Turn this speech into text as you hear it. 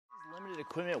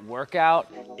equipment workout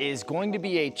is going to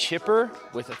be a chipper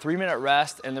with a 3-minute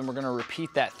rest, and then we're gonna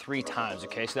repeat that 3 times,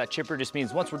 okay? So that chipper just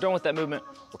means once we're done with that movement,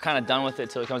 we're kind of done with it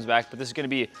until it comes back, but this is gonna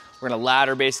be, we're gonna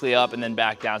ladder basically up and then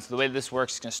back down. So the way this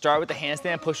works is gonna start with the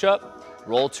handstand push-up,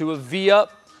 roll to a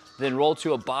V-up, then roll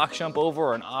to a box jump over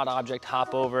or an odd object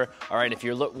hop over. All right, if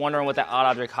you're wondering what that odd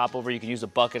object hop over, you can use a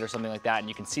bucket or something like that, and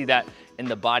you can see that in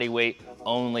the body weight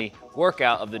only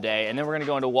workout of the day. And then we're gonna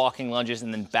go into walking lunges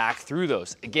and then back through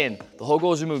those. Again, the whole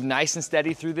goal is to move nice and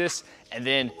steady through this, and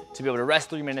then to be able to rest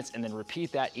 3 minutes and then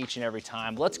repeat that each and every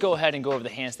time. Let's go ahead and go over the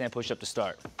handstand push-up to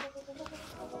start.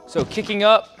 So kicking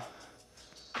up,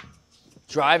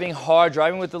 driving hard,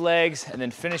 driving with the legs, and then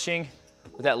finishing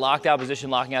with that locked out position,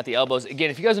 locking out the elbows. Again,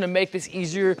 if you guys want to make this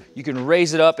easier, you can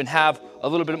raise it up and have a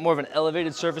little bit more of an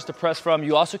elevated surface to press from.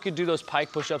 You also could do those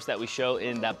pike push-ups that we show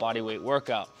in that body weight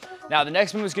workout. Now, the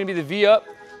next move is going to be the V-up.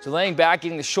 So laying back,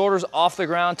 getting the shoulders off the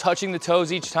ground, touching the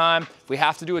toes each time. If we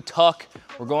have to do a tuck,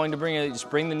 we're going to just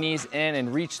bring the knees in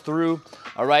and reach through,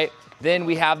 all right? Then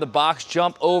we have the box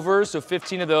jump overs, so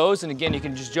 15 of those. And again, you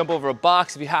can just jump over a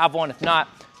box if you have one. If not,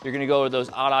 you're gonna go with those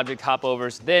odd object hop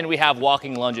overs. Then we have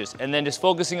walking lunges. And then just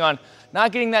focusing on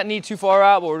not getting that knee too far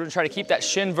out, but we're gonna try to keep that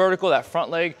shin vertical, that front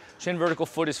leg, shin vertical,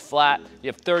 foot is flat. You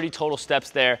have 30 total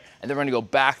steps there. And then we're gonna go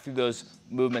back through those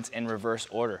movements in reverse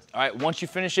order. All right, once you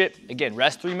finish it, again,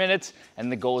 rest 3 minutes,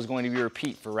 and the goal is going to be a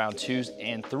repeat for round 2s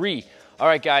and 3. All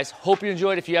right, guys, hope you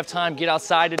enjoyed. If you have time, get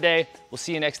outside today. We'll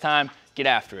see you next time. Get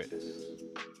after it.